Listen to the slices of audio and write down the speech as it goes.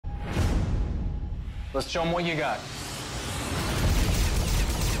Let's show them what you got.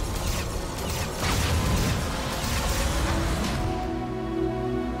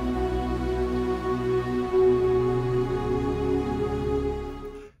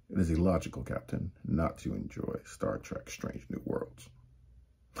 It is illogical, Captain, not to enjoy Star Trek Strange New Worlds.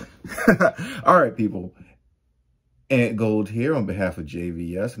 All right, people. Ant Gold here on behalf of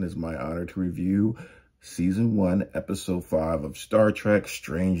JVS, and it's my honor to review Season 1, Episode 5 of Star Trek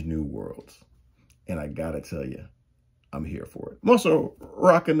Strange New Worlds. And I gotta tell you, I'm here for it. I'm also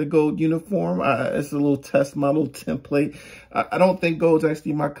rocking the gold uniform. It's a little test model template. I don't think gold's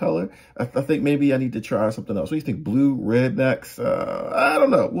actually my color. I think maybe I need to try something else. What do you think? Blue, red next? I don't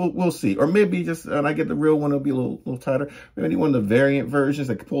know. We'll see. Or maybe just when I get the real one, it'll be a little tighter. Maybe one of the variant versions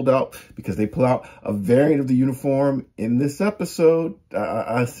that pulled out, because they pull out a variant of the uniform in this episode.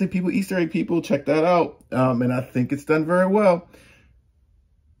 I see people, Easter egg people, check that out. And I think it's done very well.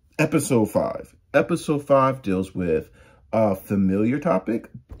 Episode 5. Episode 5 deals with a familiar topic,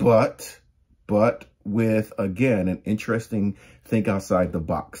 but with, again, an interesting think outside the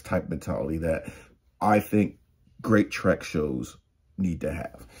box type mentality that I think great Trek shows need to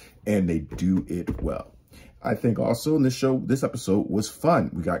have, and they do it well. I think also in this episode was fun.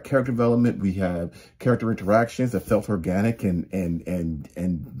 We got character development. We have character interactions that felt organic and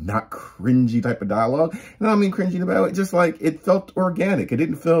not cringy type of dialogue. And I don't mean cringy about it, just like it felt organic. It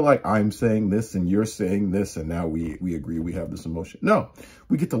didn't feel like I'm saying this and you're saying this and now we agree we have this emotion. No,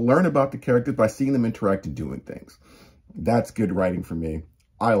 we get to learn about the characters by seeing them interact and doing things. That's good writing for me.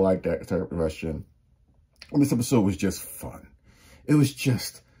 I like that type of question. And this episode was just fun. It was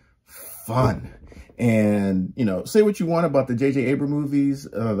just fun. And, you know, say what you want about the J.J. Abrams movies,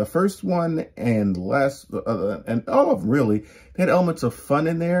 the first one and the last, and all of them really, they had elements of fun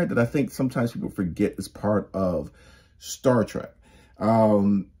in there that I think sometimes people forget is part of Star Trek. We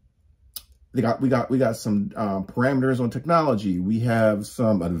got some parameters on technology. We have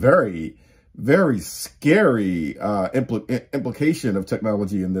a very, very scary implication of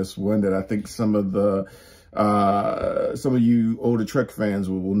technology in this one that I think some of you older Trek fans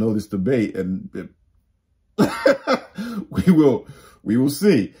will know this debate, and we will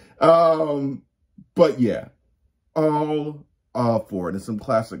see. But yeah, all for it. And some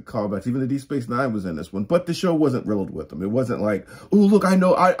classic callbacks. Even the Deep Space Nine was in this one, but the show wasn't riddled with them. It wasn't like, oh, look, I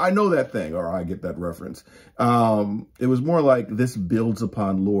know that thing, or I get that reference. It was more like this builds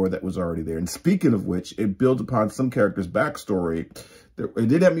upon lore that was already there. And speaking of which, it builds upon some characters' backstory. It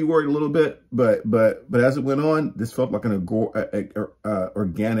did have me worried a little bit, but as it went on, this felt like an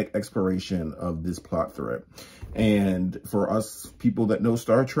organic exploration of this plot thread. And for us people that know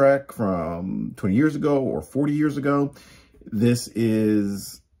Star Trek from 20 years ago or 40 years ago, this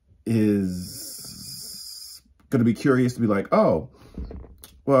is going to be curious to be like, oh,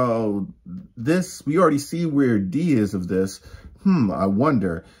 well, we already see where D is of this. I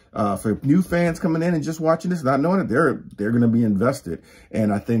wonder. For new fans coming in and just watching this, not knowing it, they're going to be invested.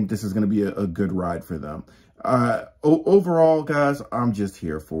 And I think this is going to be a good ride for them. Overall, guys, I'm just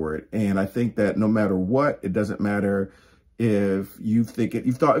here for it. And I think that no matter what, it doesn't matter if you think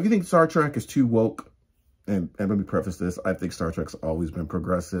Star Trek is too woke. And let me preface this, I think Star Trek's always been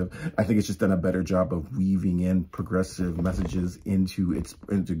progressive. I think it's just done a better job of weaving in progressive messages into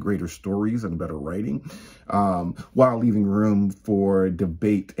greater stories and better writing, while leaving room for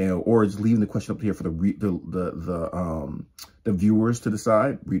debate or just leaving the question up here for the viewers to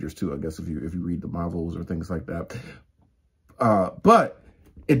decide, readers too, I guess, if you read the novels or things like that. But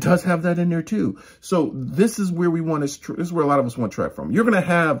it does have that in there too. So this is where this is where a lot of us want Trek from. You're going to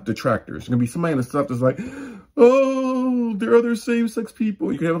have detractors. There's going to be somebody in the stuff that's like, oh, there are other same-sex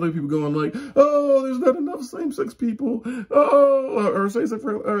people. You can have other people going like, oh, there's not enough same-sex people. Oh, or same-sex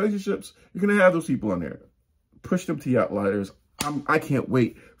relationships. You're going to have those people on there. Push them to the outliers. I can't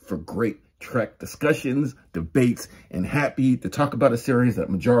wait for great Trek discussions, debates, and happy to talk about a series that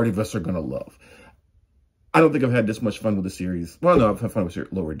majority of us are going to love. I don't think I've had this much fun with the series. Well, no, I've had fun with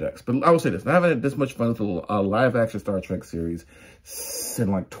Lower Decks. But I will say this. I haven't had this much fun with a live-action Star Trek series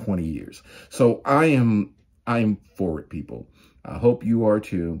in like 20 years. So I am for it, people. I hope you are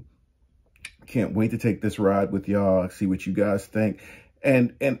too. Can't wait to take this ride with y'all, see what you guys think,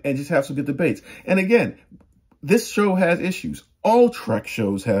 and just have some good debates. And again, this show has issues. All Trek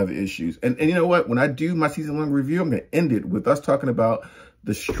shows have issues. And you know what? When I do my season-long review, I'm going to end it with us talking about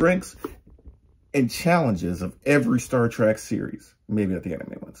the strengths and challenges of every Star Trek series. Maybe not the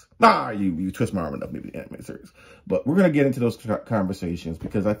anime ones. You twist my arm enough, maybe the anime series. But we're going to get into those conversations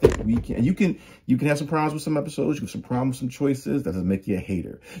because I think we can. You can have some problems with some episodes. You have some problems with some choices. That doesn't make you a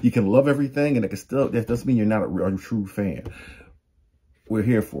hater. You can love everything, and that doesn't mean you're not a true fan. we're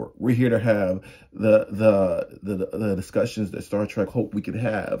here for it. We're here to have the discussions that Star Trek hoped we could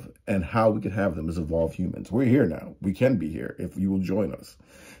have, and how we could have them as evolved humans. We're here now. We can be here if you will join us.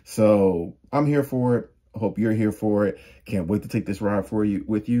 So I'm here for it. I hope you're here for it. Can't wait to take this ride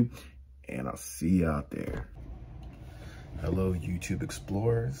with you. And I'll see you out there. Hello, YouTube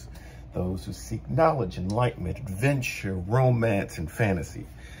explorers. Those who seek knowledge, enlightenment, adventure, romance, and fantasy.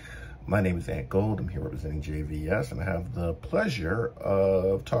 My name is Ant Gold. I'm here representing JVS, and I have the pleasure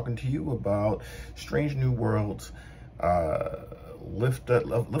of talking to you about Strange New Worlds, Lift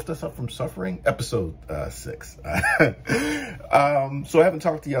Us Up from Suffering, episode 6. So I haven't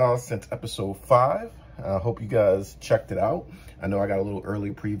talked to y'all since episode 5. I hope you guys checked it out. I know I got a little early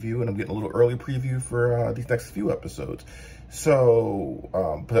preview, and I'm getting a little early preview for these next few episodes. So,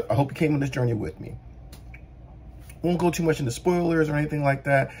 but I hope you came on this journey with me. Won't go too much into spoilers or anything like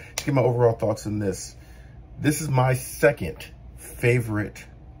that. Just give my overall thoughts on this. This is my second favorite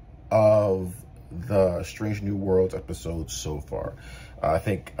of the Strange New Worlds episodes so far. I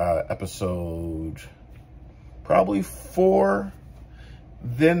think episode probably 4,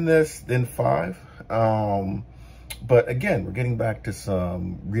 then this, then 5. But again, we're getting back to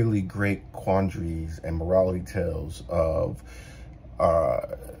some really great quandaries and morality tales of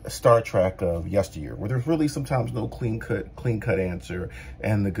Star Trek of yesteryear, where there's really sometimes no clean cut answer,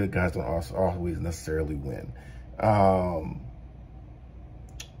 and the good guys don't always necessarily win. Well,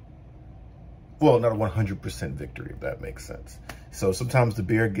 not a 100% victory, if that makes sense. So sometimes the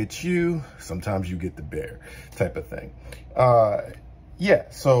bear gets you, sometimes you get the bear, type of thing. Yeah,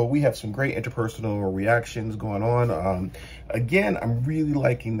 so we have some great interpersonal reactions going on. Again, I'm really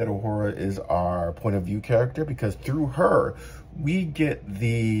liking that Uhura is our point of view character, because through her, we get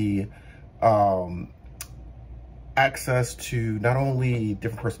the access to not only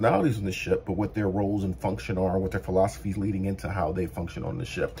different personalities on the ship, but what their roles and function are, what their philosophies leading into how they function on the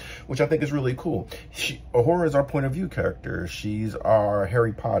ship, which I think is really cool. Uhura is our point of view character. She's our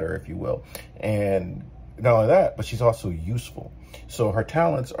Harry Potter, if you will. And not only that, but she's also useful. So her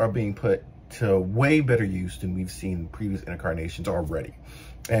talents are being put to way better use than we've seen in previous incarnations already.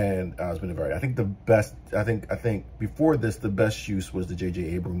 And it's been I think the best, I think before this, the best use was the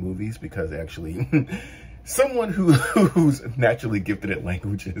J.J. Abrams movies, because actually someone who's naturally gifted at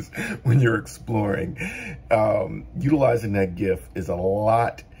languages, when you're exploring, utilizing that gift is a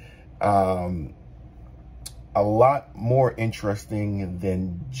lot more interesting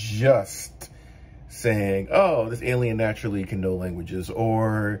than just saying, oh, this alien naturally can know languages,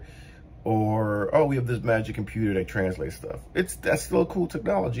 or oh, we have this magic computer that translates stuff. That's still a cool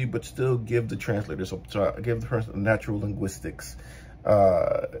technology, but still give the translator give the person natural linguistics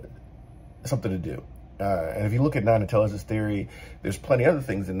something to do. And if you look at non-intelligence theory, there's plenty of other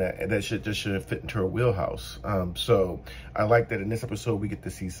things in that should fit into her wheelhouse. So I like that in this episode we get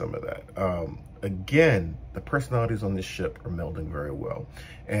to see some of that. Again, the personalities on this ship are melding very well,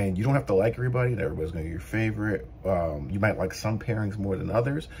 and you don't have to like everybody. Everybody's going to be your favorite. You might like some pairings more than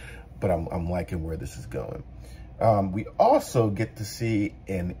others, but I'm liking where this is going. We also get to see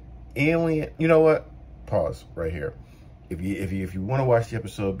an alien. You know what? Pause right here. If you want to watch the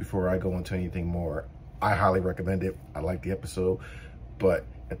episode before I go into anything more, I highly recommend it. I like the episode, but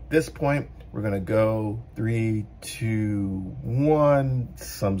at this point, we're gonna go 3, 2, 1.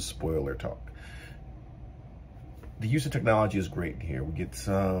 Some spoiler talk. The use of technology is great here. We get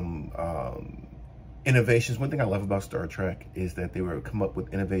some innovations. One thing I love about Star Trek is that they were come up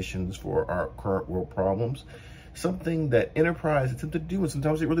with innovations for our current world problems. Something that Enterprise attempted to do, and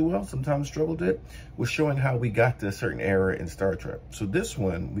sometimes did really well, sometimes struggled it, was showing how we got to a certain era in Star Trek. So this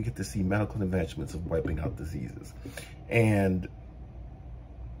one, we get to see medical advancements of wiping out diseases, and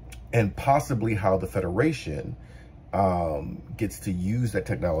possibly how the Federation gets to use that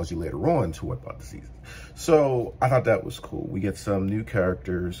technology later on to wipe out diseases. So I thought that was cool. We get some new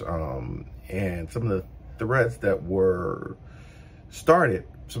characters, and some of the threads that were started,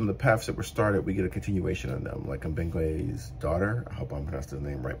 some of the paths that were started, we get a continuation on them, like Mbengue's daughter. I hope I'm pronouncing the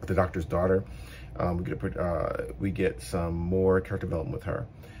name right, but the doctor's daughter. We get some more character development with her.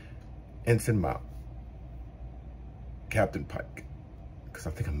 Anson Mount, Captain Pike, because I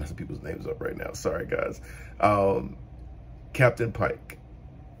think I'm messing people's names up right now. Sorry, guys. Captain Pike.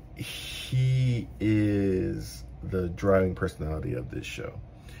 He is the driving personality of this show.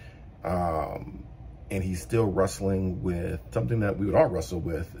 And he's still wrestling with something that we would all wrestle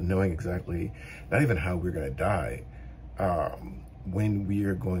with, knowing exactly not even how we're going to die, when we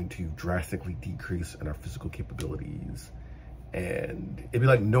are going to drastically decrease in our physical capabilities. And it'd be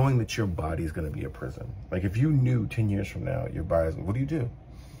like knowing that your body is going to be a prison. Like if you knew 10 years from now, your body's, what do you do?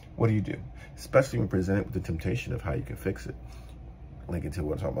 What do you do? Especially when presented with the temptation of how you can fix it. linking to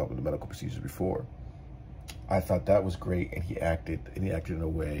what I'm talking about with the medical procedures before. I thought that was great, and he acted in a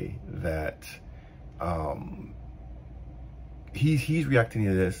way that he's reacting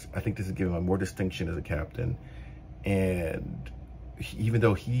to this. I think this is giving him more distinction as a captain, and even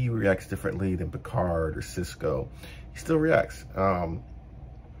though he reacts differently than Picard or Cisco, he still reacts.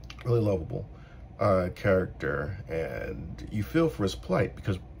 Really lovable character, and you feel for his plight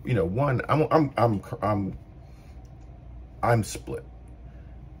because, you know, one, I'm split.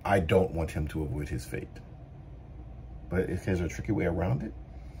 I don't want him to avoid his fate, but is there a tricky way around it?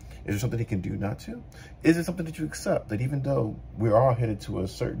 Is there something he can do not to? Is it something that you accept, that even though we're all headed to a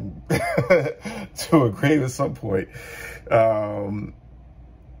certain to a grave at some point,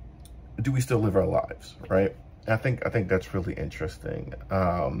 do we still live our lives, right? I think that's really interesting.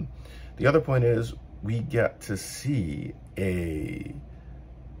 The other point is we get to see a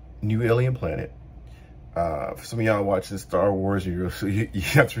new alien planet. For some of y'all watching Star Wars, you've seen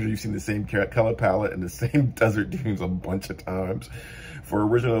the same color palette and the same desert dunes a bunch of times. For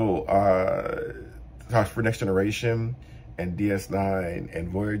original, for Next Generation and DS9 and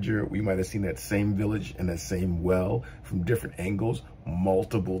Voyager, we might have seen that same village and that same well from different angles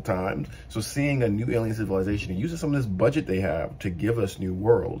multiple times. So seeing a new alien civilization and using some of this budget they have to give us new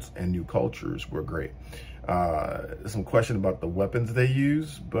worlds and new cultures were great. Some question about the weapons they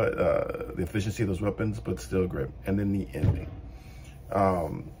use, but the efficiency of those weapons, but still great. And then the ending.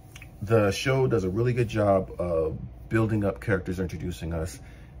 The show does a really good job of building up characters, introducing us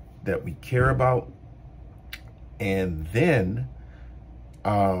that we care about, and then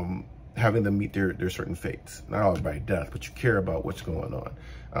having them meet their certain fates. Not always by death, but you care about what's going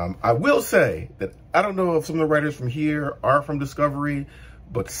on. I will say that I don't know if some of the writers from here are from Discovery,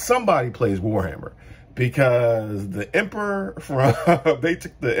 but somebody plays Warhammer. Because the Emperor from they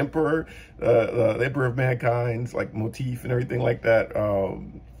took the Emperor of Mankind's like motif and everything like that,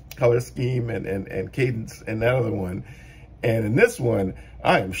 color scheme and cadence, and that other one. And in this one,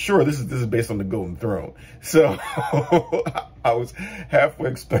 I am sure this is based on the Golden Throne. So I was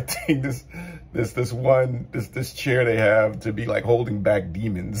halfway expecting this chair they have to be like holding back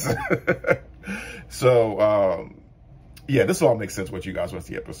demons. So yeah, this all makes sense what you guys watch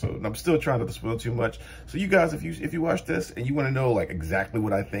the episode, and I'm still trying not to spoil too much. So you guys, if you watch this and you want to know like exactly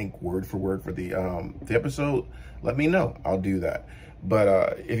what I think word for word for the episode, let me know. I'll do that.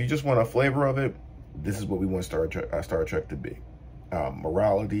 But if you just want a flavor of it, this is what we want Star Trek to be: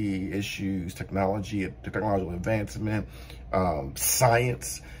 morality issues, technological advancement,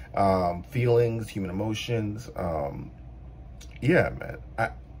 science, feelings, human emotions. Yeah, man.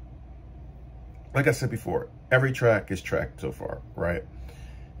 Like I said before, every track is tracked so far, right?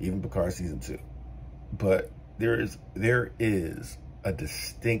 Even Picard season 2. But there is a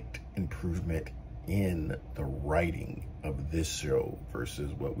distinct improvement in the writing of this show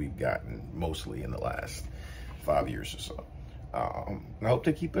versus what we've gotten mostly in the last 5 years or so. And I hope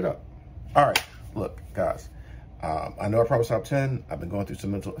to keep it up. All right, look, guys. I know I promised top 10. I've been going through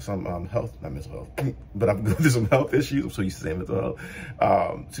some health, not mental health, but I've been going through some health issues. I'm so used to saying mental health.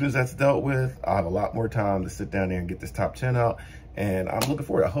 As soon as that's dealt with, I'll have a lot more time to sit down there and get this top 10 out. And I'm looking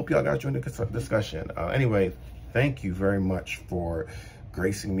forward. I hope y'all guys join the discussion. Anyway, thank you very much for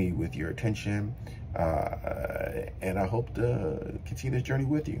gracing me with your attention. And I hope to continue this journey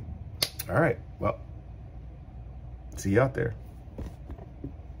with you. All right. Well, see you out there.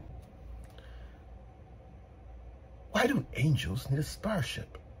 Why do angels need a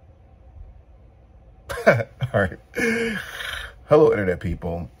starship? All right. Hello, Internet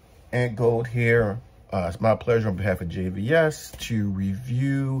people. Ant Gold here. It's my pleasure on behalf of JVS to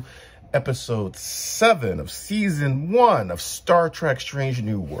review episode 7 of season 1 of Star Trek Strange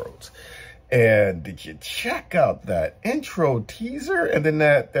New Worlds. And did you check out that intro teaser and then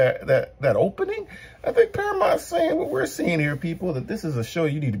that opening? I think Paramount's saying what we're seeing here, people, that this is a show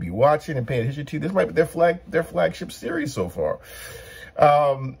you need to be watching and paying attention to. This might be their flagship series so far.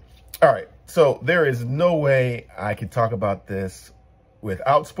 All right, so there is no way I can talk about this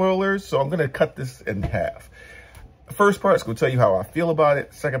without spoilers, so I'm going to cut this in half. The first part's going to tell you how I feel about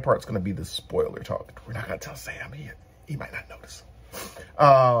it. Second part's going to be the spoiler talk. We're not going to tell Sam. He might not notice.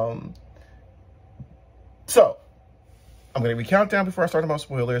 So, I'm going to recount down before I start about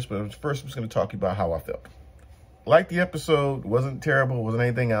spoilers, but first I'm just going to talk to you about how I felt. Liked the episode, wasn't terrible, wasn't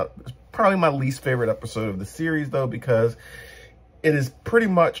anything else. It's probably my least favorite episode of the series, though, because it is pretty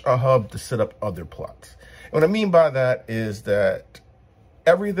much a hub to set up other plots. And what I mean by that is that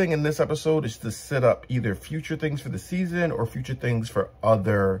everything in this episode is to set up either future things for the season or future things for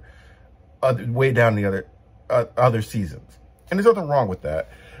other way down the other seasons. And there's nothing wrong with that.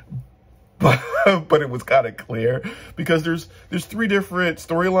 but it was kind of clear because there's 3 different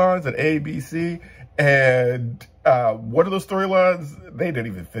storylines in A, B, C, and one of those storylines they didn't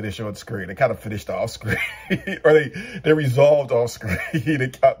even finish on screen. They kind of finished off screen, or they resolved off screen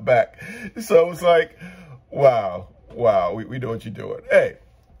and cut back. So it's like, wow, we know what you're doing. Hey,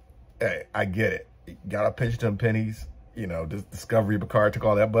 I get it. You gotta pinch them pennies. You know, this Discovery Picard took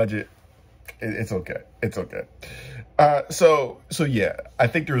all that budget. It's okay. It's okay. So yeah, I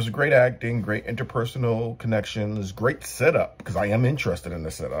think there was great acting, great interpersonal connections, great setup, because I am interested in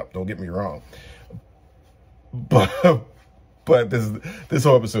the setup. Don't get me wrong. But this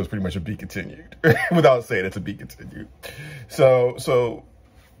whole episode is pretty much a be continued, without saying it's a be continued. So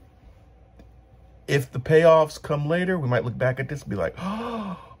if the payoffs come later, we might look back at this and be like,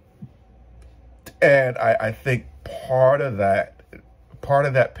 oh. And I think part of that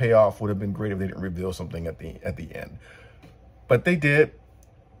payoff would have been great if they didn't reveal something at the end. But they did.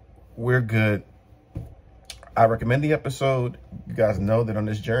 We're good. I recommend the episode. You guys know that on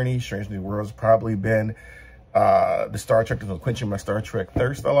this journey, Strange New Worlds probably been the Star Trek that's quenching my Star Trek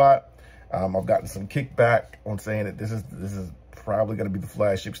thirst a lot. I've gotten some kickback on saying that this is probably going to be the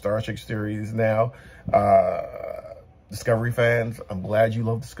flagship Star Trek series now. Discovery fans, I'm glad you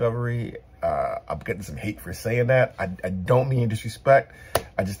love Discovery. I'm getting some hate for saying that. I don't mean disrespect.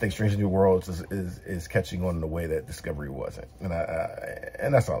 I just think Strange New Worlds is catching on in a way that Discovery wasn't,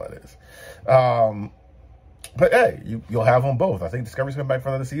 and that's all it is. But hey, you'll have them both. I think Discovery's coming back for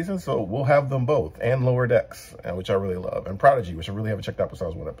another season, so we'll have them both, and Lower Decks, which I really love, and Prodigy, which I really haven't checked out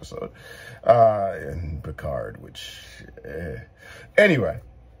besides one episode, and Picard, which anyway.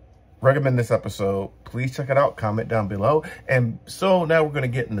 Recommend this episode. Please check it out. Comment down below. And so now we're going to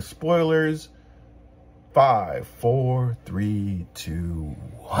get into spoilers. 5, 4, 3, 2,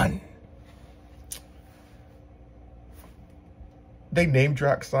 1. They name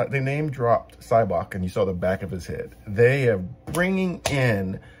dropped Cyborg, and you saw the back of his head. They are bringing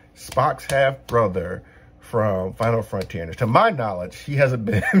in Spock's half brother from Final Frontier. And to my knowledge, he wasn't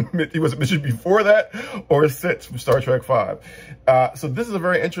mentioned before that or since from Star Trek V. So this is a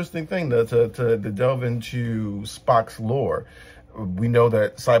very interesting thing to delve into Spock's lore. We know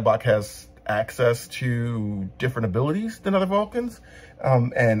that Cyborg has access to different abilities than other Vulcans.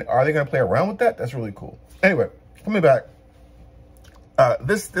 And are they going to play around with that? That's really cool. Anyway, coming back,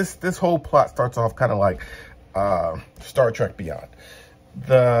 this whole plot starts off kind of like Star Trek Beyond.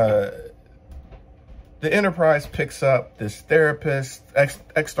 The Enterprise picks up this therapist,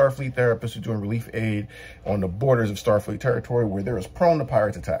 ex-Starfleet therapist who's doing relief aid on the borders of Starfleet territory where they're prone to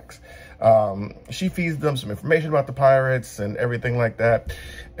pirates attacks. She feeds them some information about the pirates and everything like that.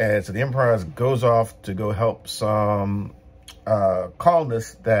 And so the Enterprise goes off to go help some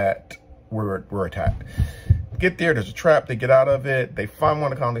colonists that were attacked. Get there, there's a trap, they get out of it. They find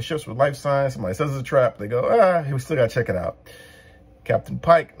one of the colony ships with life signs. Somebody says it's a trap. They go, we still got to check it out. Captain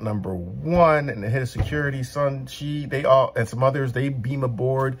Pike, #1, and the head of security, son, they all, and some others, they beam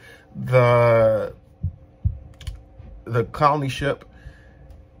aboard the colony ship.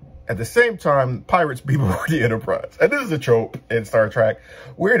 At the same time, pirates beam aboard the Enterprise. And this is a trope in Star Trek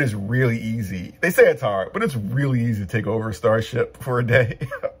where it is really easy. They say it's hard, but it's really easy to take over a starship for a day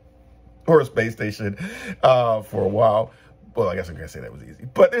or a space station for a while. Well, I guess I can't say that was easy,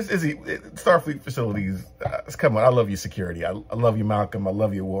 but this is Starfleet facilities. Come on, I love you, security. I love you, Malcolm. I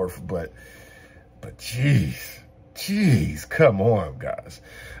love you, Worf. But jeez, come on, guys.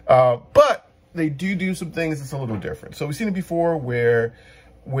 But they do some things that's a little different. So we've seen it before where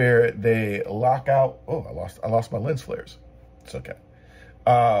they lock out. Oh, I lost my lens flares. It's okay.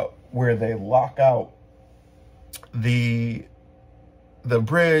 Where they lock out the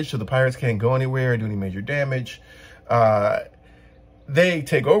bridge so the pirates can't go anywhere or do any major damage. They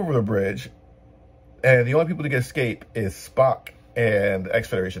take over the bridge, and the only people to get escape is Spock and the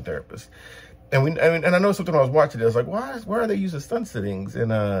ex-Federation therapist. And I know something when I was watching it, I was like, why are they using stun sittings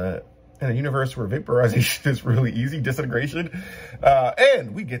in a universe where vaporization is really easy, disintegration?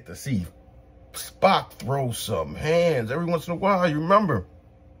 And we get to see Spock throw some hands every once in a while. You remember,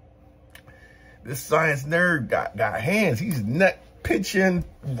 this science nerd got hands. He's neck pinching,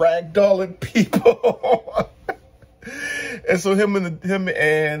 ragdolling people. And so him and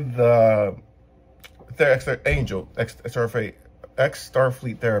the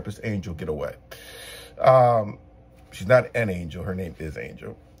ex-Starfleet therapist Angel get away. She's not an angel. Her name is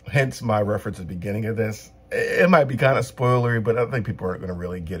Angel. Hence my reference at the beginning of this. It might be kind of spoilery, but I think people aren't going to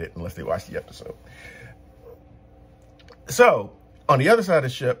really get it unless they watch the episode. So on the other side of the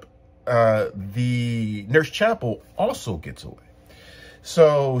ship, the Nurse Chapel also gets away.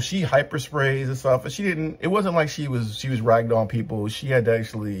 So she hypersprays and stuff, but it wasn't like she was ragged on people. She had to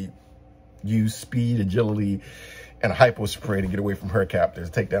actually use speed, agility, and hypo spray to get away from her captors,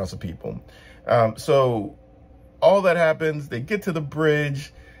 take down some people. So all that happens, they get to the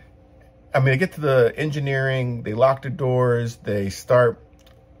bridge. They get to the engineering, they lock the doors, they start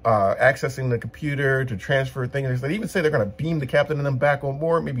accessing the computer to transfer things. They even say they're going to beam the captain and them back on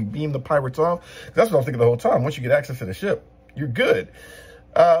board, maybe beam the pirates off. That's what I was thinking the whole time. Once you get access to the ship, you're good.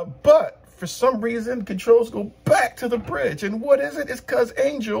 But for some reason, controls go back to the bridge. And what is it? It's because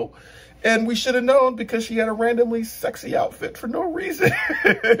Angel, and we should have known because she had a randomly sexy outfit for no reason.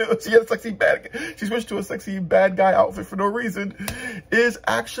 She switched to a sexy bad guy outfit for no reason, is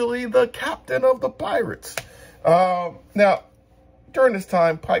actually the captain of the pirates. Now, during this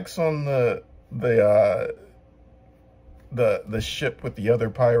time, Pike's on the ship with the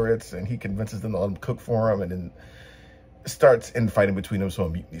other pirates, and he convinces them to let him cook for him, and then starts infighting between them, so a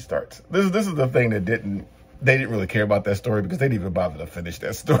mutiny starts. This is the thing that they didn't really care about that story because they didn't even bother to finish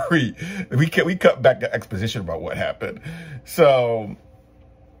that story. We cut back the exposition about what happened. So,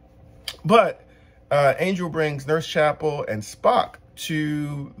 but Angel brings Nurse Chapel and Spock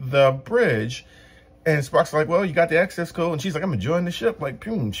to the bridge, and Spock's like, well, you got the access code, and she's like, I'm enjoying the ship, like,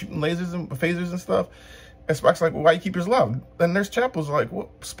 shooting lasers and phasers and stuff. And Spock's like, well, why you keep yours loud? And Nurse Chapel's like, well,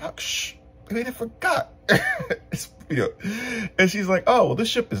 Spock, shh, they forgot. And she's like, oh, well, this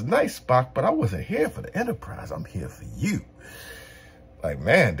ship is nice, Spock, but I wasn't here for the Enterprise. I'm here for you. Like,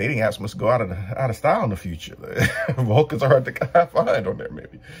 man, dating apps must go out of style in the future. Vulcans are hard to find on there,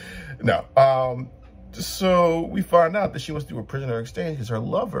 maybe. No. So we find out that she wants to do a prisoner exchange because her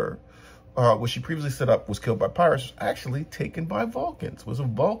lover, what she previously set up was killed by pirates, was actually taken by Vulcans, was a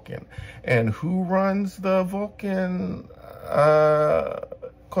Vulcan. And who runs the Vulcan,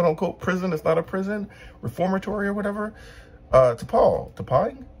 quote-unquote prison? It's not a prison, reformatory or whatever. T'Pang,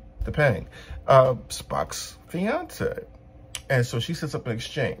 Spock's fiance. And so she sets up an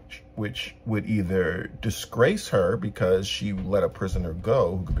exchange, which would either disgrace her because she let a prisoner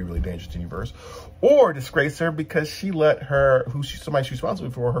go who could be really dangerous to the universe, or disgrace her because she let her, somebody she's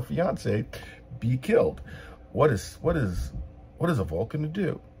responsible for, her fiance, be killed. What is a Vulcan to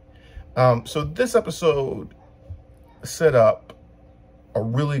do? So this episode set up a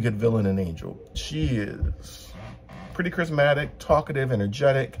really good villain in Angel. She is pretty charismatic, talkative,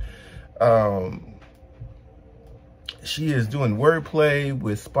 energetic. She is doing wordplay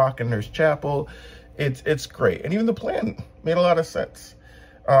with Spock and Nurse Chapel. It's great. And even the plan made a lot of sense.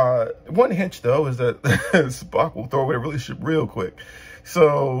 One hitch, though, is that Spock will throw away the relationship real quick.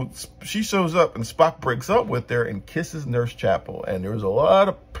 So she shows up and Spock breaks up with her and kisses Nurse Chapel. And there was a lot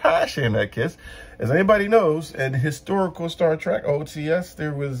of passion in that kiss. As anybody knows, in historical Star Trek, OTS,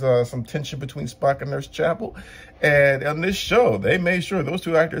 there was some tension between Spock and Nurse Chapel. And on this show, they made sure those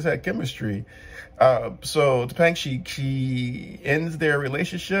two actors had chemistry. So T'Pang, she ends their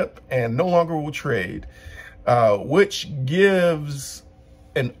relationship and no longer will trade, which gives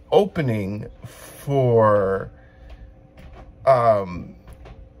an opening for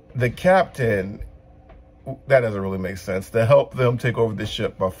the captain, that doesn't really make sense, to help them take over the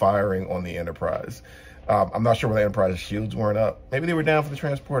ship by firing on the Enterprise. I'm not sure why the Enterprise's shields weren't up. Maybe they were down for the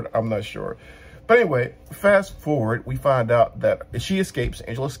transport. I'm not sure. But anyway, fast forward, we find out that she escapes,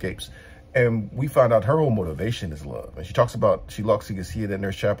 Angel escapes, and we find out her whole motivation is love. And she talks about, she can see that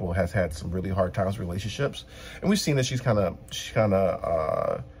Nurse Chapel has had some really hard times with relationships. And we've seen that she's kind of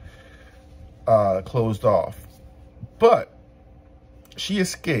closed off. But she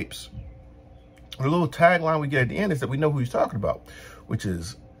escapes. The little tagline we get at the end is that we know who he's talking about, which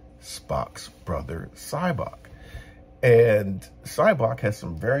is Spock's brother, Sybok. And Sybok has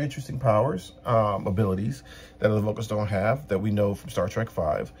some very interesting powers, abilities that other Vulcans don't have, that we know from Star Trek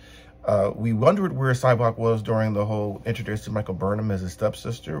V. We wondered where Sybok was during the whole introducing Michael Burnham as his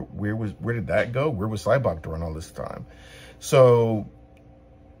stepsister. Where did that go? Where was Sybok during all this time? So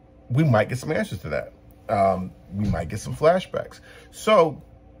we might get some answers to that. We might get some flashbacks. So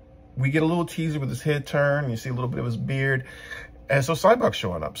we get a little teaser with his head turn, and you see a little bit of his beard. And so Sybok's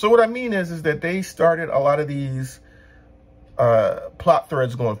showing up. So what I mean is that they started a lot of these plot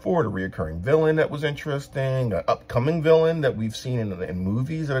threads going forward. A reoccurring villain that was interesting, an upcoming villain that we've seen in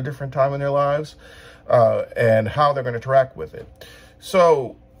movies at a different time in their lives, and how they're going to interact with it.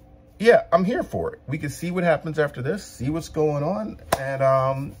 So yeah, I'm here for it. We can see what happens after this, see what's going on, and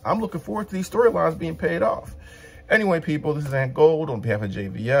I'm looking forward to these storylines being paid off. Anyway, people, this is Ant Gold on behalf of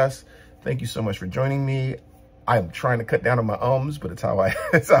JVS. Thank you so much for joining me. I'm trying to cut down on my ums, but it's how I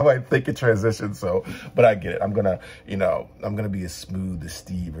think in transition. So, but I get it. I'm gonna be as smooth as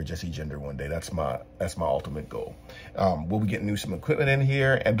Steve or Jesse Gender one day. That's my ultimate goal. We'll be getting some equipment in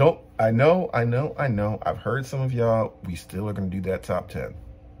here, and I know. I've heard some of y'all. We still are gonna do that top 10.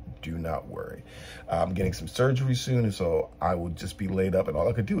 do not worry. I'm getting some surgery soon, and so I will just be laid up, and all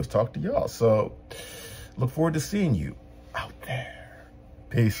I could do is talk to y'all. So look forward to seeing you out there.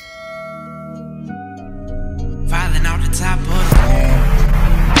 Peace. Falling off the top of